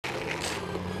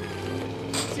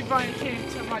Brian came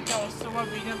to my door, so I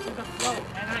beat him to the floor.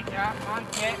 And I got my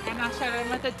get, and I shot him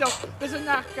at the door. There's a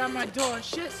knock on my door.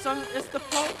 Shit, son, it's the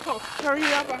popo. Hurry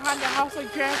up behind the house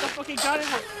and grab the fucking gun and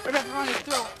rip it on his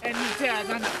throat. And he's dead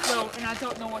on the floor, and I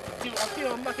don't know what to do. I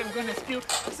feel like I'm gonna spew.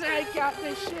 I said, I got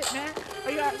this shit, man.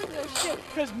 I got this shit.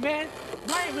 Cause, man,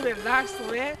 Brian really likes to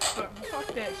live, but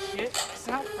fuck that shit.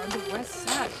 South from the west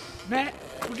side. Man,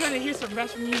 we're gonna hear some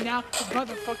rest from you now. Cause,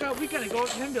 motherfucker, we're gonna go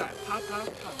and be like, pop, pop,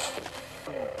 pop.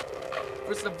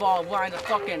 First of all, we're in a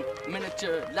fucking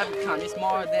miniature leprechaun. He's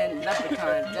more than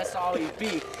leprechaun. That's all he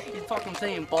be. He's fucking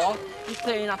playing ball. He's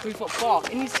playing a 3-foot ball,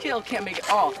 and he still can't make it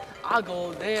off. I'll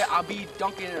go there. I'll be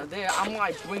dunking there. I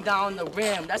might bring down the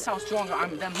rim. That's how strong I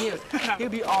am than him. He'll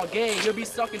be all gay. He'll be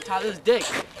sucking Tyler's dick.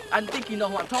 I think you know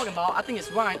who I'm talking about. I think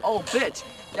it's Ryan. Oh, bitch.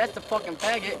 That's the fucking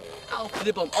faggot. I'll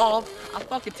flip him off. I'll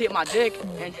fucking take my dick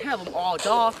and have him all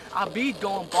off. I'll be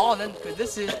going ballin', cause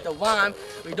this is the rhyme.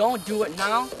 We don't do it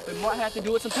now, we might have to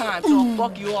do it sometime. So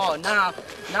fuck you all now.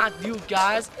 Not you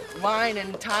guys. Ryan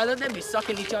and Tyler, they be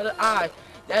sucking each other eye.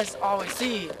 That's all we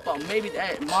see. But maybe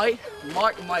that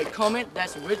Mark might comment.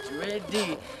 That's Rich Red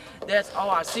D. That's all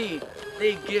I see.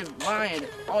 They give Ryan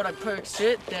all the perk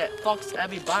shit that fucks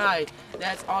everybody.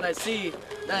 That's all I see.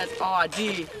 That's all I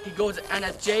do. He goes to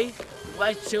NSJ,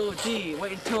 right till D.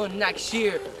 Wait until next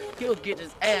year. He'll get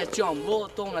his ass jumped, roll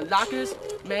it through the lockers.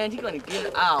 Man, he gonna get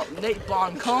it out. Nate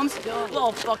Bond comes,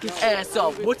 blow fuck his ass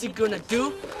up. What's he gonna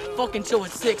do? Fucking show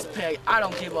his six-pack. I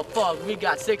don't give a fuck. We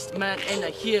got 6 men in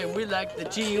here. We like the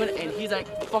G unit, and he's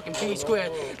like fucking B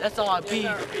squared. That's all I be,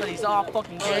 but he's all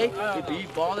fucking gay. He be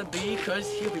ballin' B,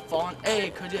 cause he'll be falling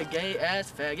A, cause you're a gay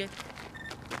ass faggot.